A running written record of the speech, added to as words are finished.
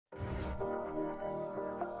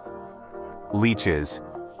Leeches.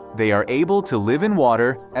 They are able to live in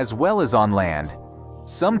water as well as on land.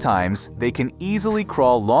 Sometimes they can easily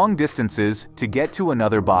crawl long distances to get to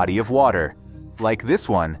another body of water, like this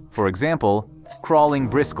one, for example, crawling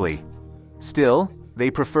briskly. Still,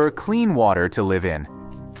 they prefer clean water to live in.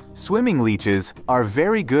 Swimming leeches are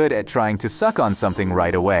very good at trying to suck on something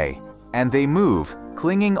right away, and they move,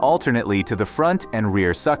 clinging alternately to the front and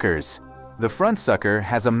rear suckers. The front sucker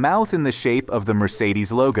has a mouth in the shape of the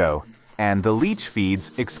Mercedes logo, and the leech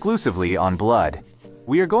feeds exclusively on blood.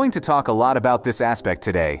 We are going to talk a lot about this aspect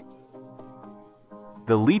today.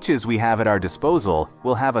 The leeches we have at our disposal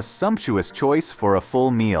will have a sumptuous choice for a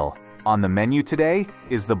full meal. On the menu today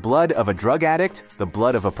is the blood of a drug addict, the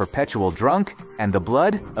blood of a perpetual drunk, and the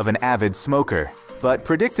blood of an avid smoker. But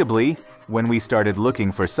predictably, when we started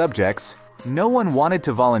looking for subjects, no one wanted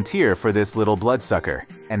to volunteer for this little bloodsucker,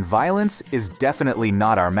 and violence is definitely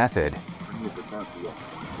not our method.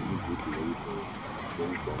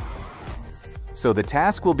 So the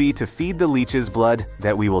task will be to feed the leech's blood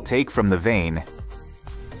that we will take from the vein.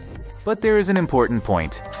 But there is an important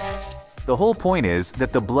point. The whole point is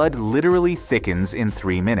that the blood literally thickens in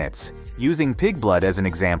 3 minutes. Using pig blood as an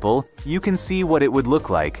example, you can see what it would look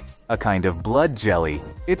like, a kind of blood jelly.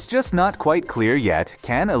 It's just not quite clear yet.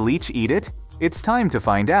 Can a leech eat it? It's time to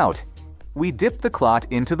find out. We dip the clot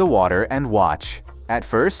into the water and watch. At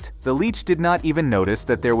first, the leech did not even notice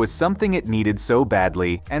that there was something it needed so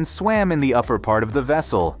badly and swam in the upper part of the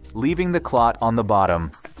vessel, leaving the clot on the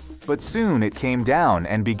bottom. But soon it came down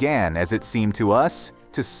and began, as it seemed to us,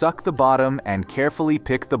 to suck the bottom and carefully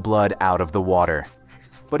pick the blood out of the water.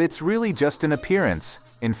 But it's really just an appearance.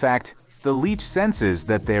 In fact, the leech senses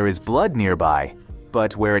that there is blood nearby,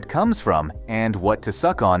 but where it comes from and what to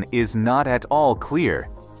suck on is not at all clear.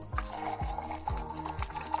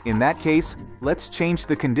 In that case, let's change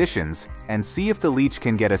the conditions and see if the leech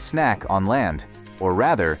can get a snack on land, or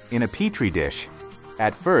rather, in a petri dish.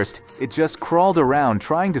 At first, it just crawled around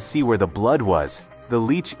trying to see where the blood was. The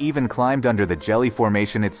leech even climbed under the jelly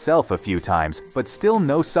formation itself a few times, but still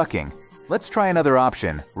no sucking. Let's try another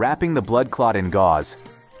option, wrapping the blood clot in gauze.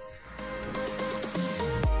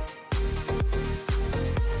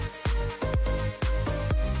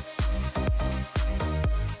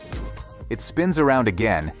 It spins around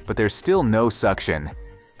again, but there's still no suction.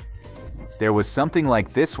 There was something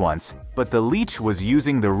like this once, but the leech was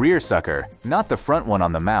using the rear sucker, not the front one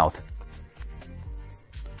on the mouth.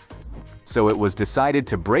 So it was decided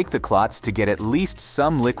to break the clots to get at least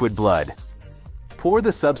some liquid blood. Pour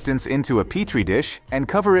the substance into a petri dish and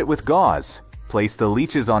cover it with gauze. Place the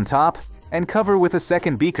leeches on top and cover with a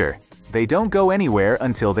second beaker. They don't go anywhere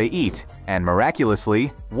until they eat, and miraculously,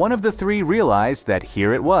 one of the 3 realized that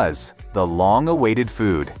here it was, the long-awaited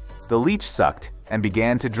food. The leech sucked and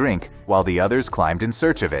began to drink while the others climbed in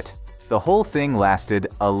search of it. The whole thing lasted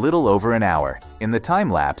a little over an hour. In the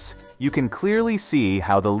time-lapse, you can clearly see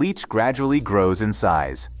how the leech gradually grows in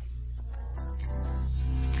size.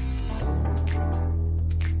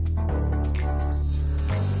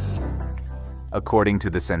 According to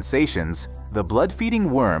the sensations, the blood-feeding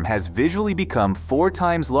worm has visually become 4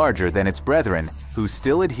 times larger than its brethren, who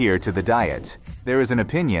still adhere to the diet. There is an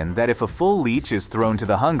opinion that if a full leech is thrown to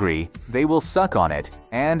the hungry, they will suck on it,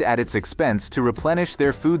 and at its expense to replenish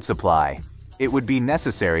their food supply. It would be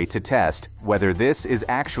necessary to test whether this is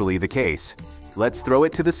actually the case. Let's throw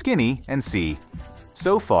it to the skinny and see.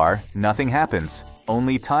 So far, nothing happens,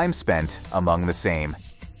 only time spent among the same.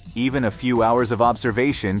 Even a few hours of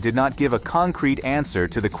observation did not give a concrete answer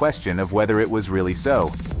to the question of whether it was really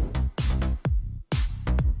so.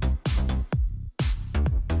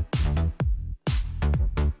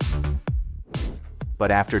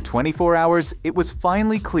 But after 24 hours, it was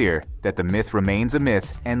finally clear that the myth remains a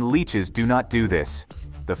myth and leeches do not do this.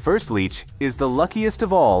 The first leech is the luckiest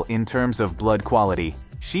of all in terms of blood quality.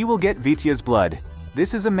 She will get Vitya's blood.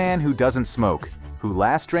 This is a man who doesn't smoke, who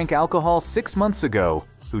last drank alcohol 6 months ago,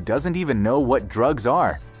 who doesn't even know what drugs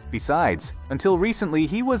are. Besides, until recently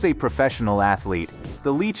he was a professional athlete.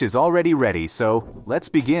 The leech is already ready, so let's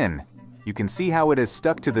begin. You can see how it is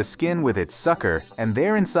stuck to the skin with its sucker, and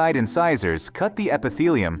there inside incisors cut the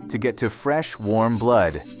epithelium to get to fresh, warm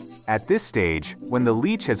blood. At this stage, when the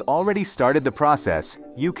leech has already started the process,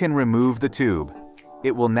 you can remove the tube.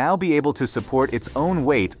 It will now be able to support its own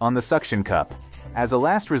weight on the suction cup. As a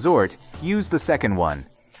last resort, use the second one.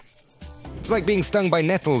 It's like being stung by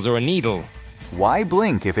nettles or a needle. Why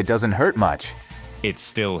blink if it doesn't hurt much? It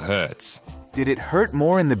still hurts. Did it hurt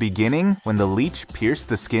more in the beginning when the leech pierced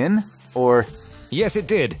the skin? Or… Yes, it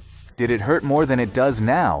did. Did it hurt more than it does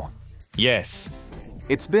now? Yes.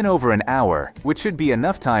 It's been over an hour, which should be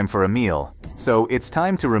enough time for a meal. So it's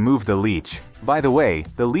time to remove the leech. By the way,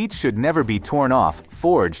 the leech should never be torn off,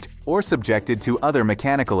 forged, or subjected to other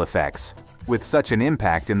mechanical effects. With such an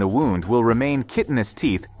impact in the wound will remain chitinous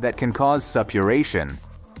teeth that can cause suppuration.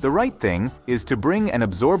 The right thing is to bring an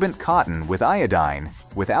absorbent cotton with iodine,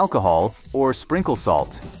 with alcohol, or sprinkle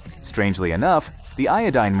salt. Strangely enough, the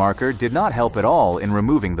iodine marker did not help at all in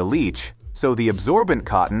removing the leech, so the absorbent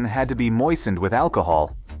cotton had to be moistened with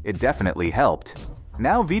alcohol. It definitely helped.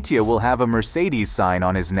 Now Vitya will have a Mercedes sign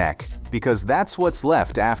on his neck, because that's what's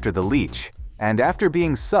left after the leech. And after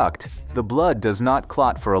being sucked, the blood does not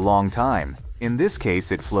clot for a long time. In this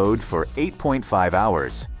case, it flowed for 8.5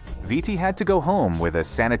 hours. Viti had to go home with a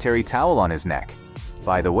sanitary towel on his neck.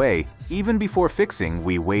 By the way, even before fixing,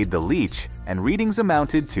 we weighed the leech, and readings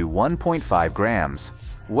amounted to 1.5 grams.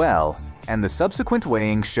 Well, and the subsequent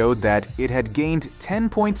weighing showed that it had gained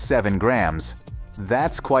 10.7 grams.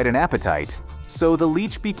 That's quite an appetite. So the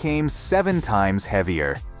leech became 7 times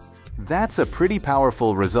heavier. That's a pretty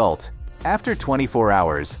powerful result. After 24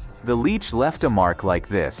 hours, the leech left a mark like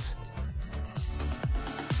this.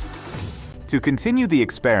 To continue the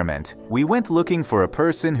experiment, we went looking for a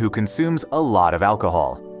person who consumes a lot of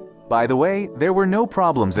alcohol. By the way, there were no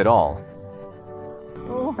problems at all.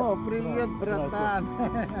 О, привет, братан.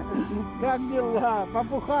 Как дела?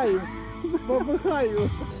 Попухаю. Попухаю.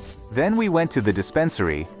 Then we went to the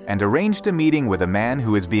dispensary and arranged a meeting with a man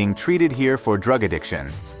who is being treated here for drug addiction.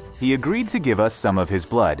 He agreed to give us some of his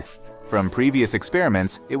blood. From previous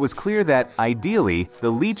experiments, it was clear that, ideally, the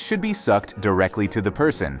leech should be sucked directly to the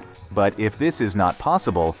person. But if this is not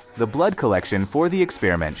possible, the blood collection for the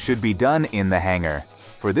experiment should be done in the hangar.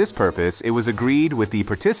 For this purpose, it was agreed with the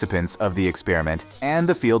participants of the experiment and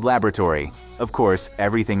the field laboratory. Of course,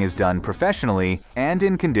 everything is done professionally and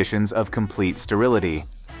in conditions of complete sterility.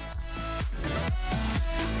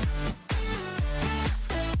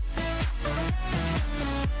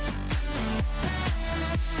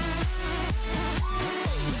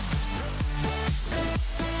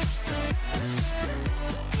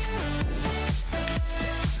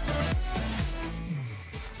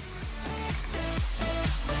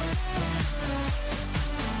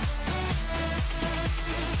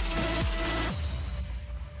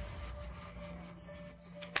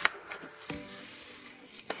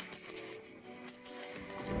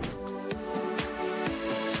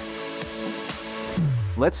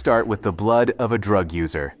 Let's start with the blood of a drug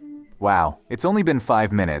user. Wow, it's only been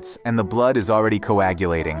 5 minutes and the blood is already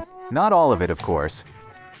coagulating. Not all of it, of course.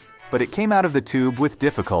 But it came out of the tube with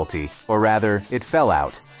difficulty, or rather, it fell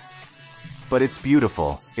out. But it's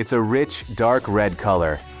beautiful. It's a rich, dark red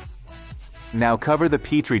color. Now cover the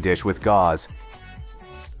petri dish with gauze,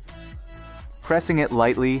 pressing it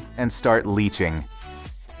lightly and start leeching.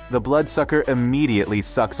 The bloodsucker immediately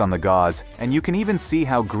sucks on the gauze, and you can even see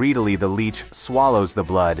how greedily the leech swallows the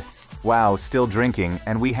blood. Wow, still drinking,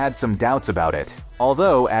 and we had some doubts about it.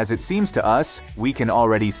 Although, as it seems to us, we can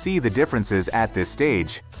already see the differences at this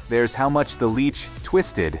stage. There's how much the leech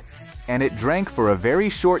twisted, and it drank for a very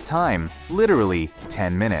short time, literally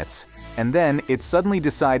 10 minutes. And then it suddenly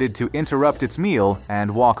decided to interrupt its meal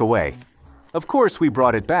and walk away. Of course, we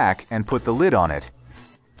brought it back and put the lid on it.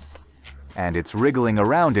 And it's wriggling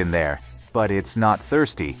around in there, but it's not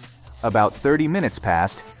thirsty. About 30 minutes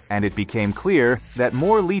passed, and it became clear that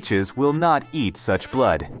more leeches will not eat such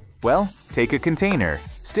blood. Well, take a container,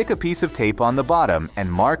 stick a piece of tape on the bottom, and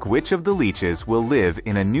mark which of the leeches will live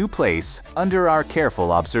in a new place under our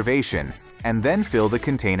careful observation, and then fill the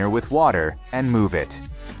container with water and move it.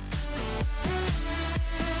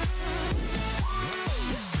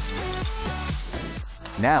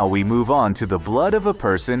 Now we move on to the blood of a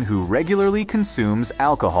person who regularly consumes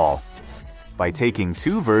alcohol. By taking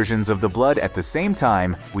 2 versions of the blood at the same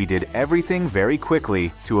time, we did everything very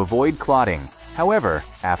quickly to avoid clotting. However,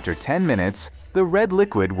 after 10 minutes, the red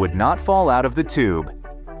liquid would not fall out of the tube.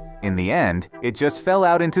 In the end, it just fell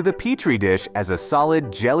out into the petri dish as a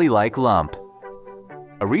solid jelly-like lump.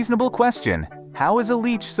 A reasonable question: how is a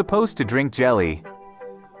leech supposed to drink jelly?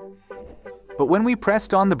 But when we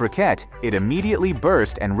pressed on the briquette, it immediately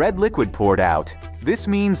burst and red liquid poured out. This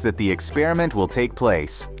means that the experiment will take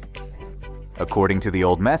place. According to the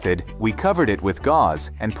old method, we covered it with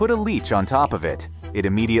gauze and put a leech on top of it. It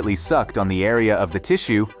immediately sucked on the area of the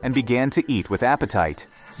tissue and began to eat with appetite.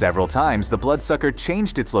 Several times the bloodsucker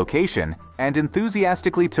changed its location and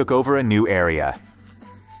enthusiastically took over a new area.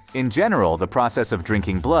 In general, the process of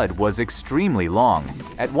drinking blood was extremely long.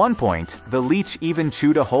 At one point, the leech even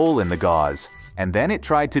chewed a hole in the gauze, and then it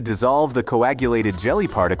tried to dissolve the coagulated jelly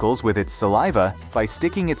particles with its saliva by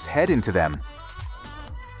sticking its head into them.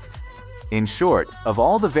 In short, of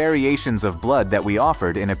all the variations of blood that we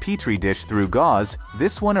offered in a petri dish through gauze,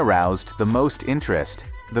 this one aroused the most interest.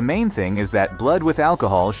 The main thing is that blood with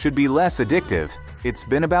alcohol should be less addictive. It's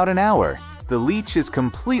been about an hour. The leech is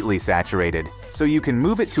completely saturated, so you can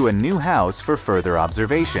move it to a new house for further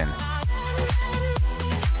observation.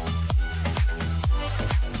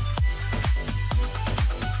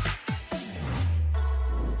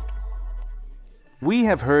 We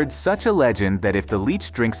have heard such a legend that if the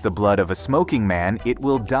leech drinks the blood of a smoking man, it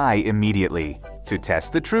will die immediately. To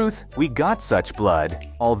test the truth, we got such blood,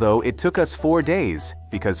 although it took us 4 days,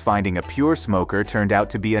 because finding a pure smoker turned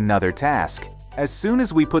out to be another task. As soon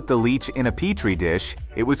as we put the leech in a petri dish,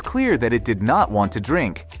 it was clear that it did not want to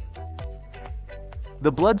drink.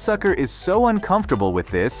 The bloodsucker is so uncomfortable with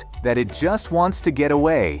this that it just wants to get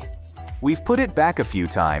away. We've put it back a few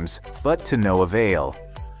times, but to no avail.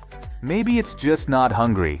 Maybe it's just not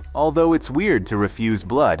hungry, although it's weird to refuse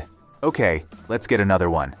blood. Okay, let's get another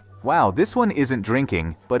one. Wow, this one isn't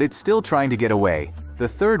drinking, but it's still trying to get away. The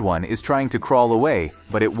third one is trying to crawl away,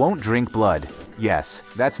 but it won't drink blood. Yes,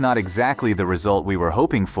 that's not exactly the result we were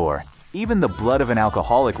hoping for. Even the blood of an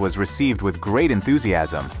alcoholic was received with great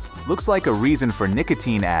enthusiasm. Looks like a reason for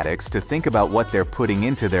nicotine addicts to think about what they're putting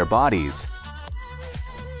into their bodies.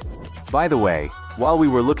 By the way, while we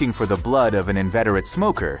were looking for the blood of an inveterate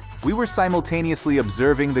smoker, we were simultaneously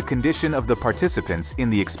observing the condition of the participants in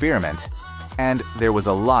the experiment. And there was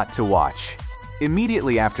a lot to watch.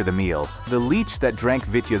 Immediately after the meal, the leech that drank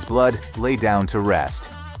Vitya's blood lay down to rest.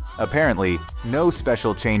 Apparently, no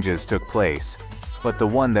special changes took place, but the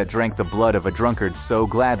one that drank the blood of a drunkard so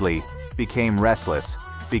gladly became restless,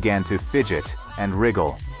 began to fidget and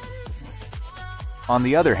wriggle. On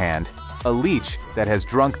the other hand, a leech that has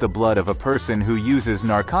drunk the blood of a person who uses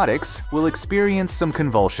narcotics will experience some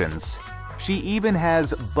convulsions. She even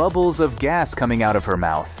has bubbles of gas coming out of her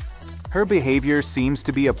mouth. Her behavior seems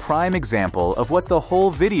to be a prime example of what the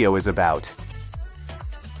whole video is about.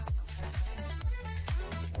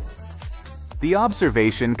 The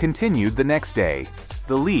observation continued the next day.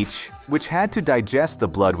 The leech, which had to digest the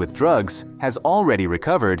blood with drugs, has already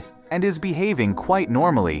recovered and is behaving quite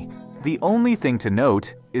normally. The only thing to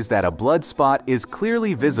note is that a blood spot is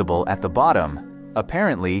clearly visible at the bottom.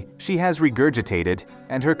 Apparently, she has regurgitated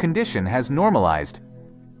and her condition has normalized.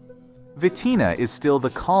 Vitina is still the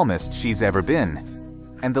calmest she's ever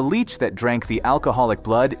been. And the leech that drank the alcoholic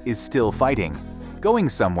blood is still fighting, going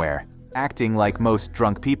somewhere, acting like most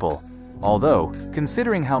drunk people. Although,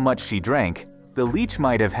 considering how much she drank, the leech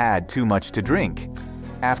might have had too much to drink.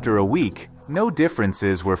 After a week, no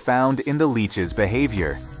differences were found in the leech's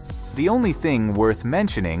behavior. The only thing worth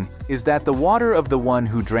mentioning is that the water of the one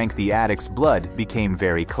who drank the addict's blood became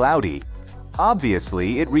very cloudy.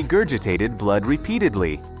 Obviously, it regurgitated blood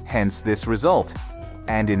repeatedly, hence this result.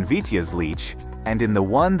 And in Vitya's leech, and in the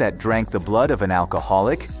one that drank the blood of an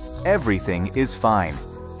alcoholic, everything is fine.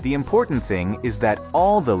 The important thing is that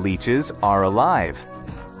all the leeches are alive.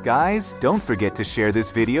 Guys, don't forget to share this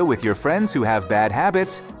video with your friends who have bad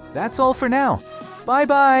habits. That's all for now.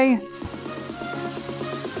 Bye-bye!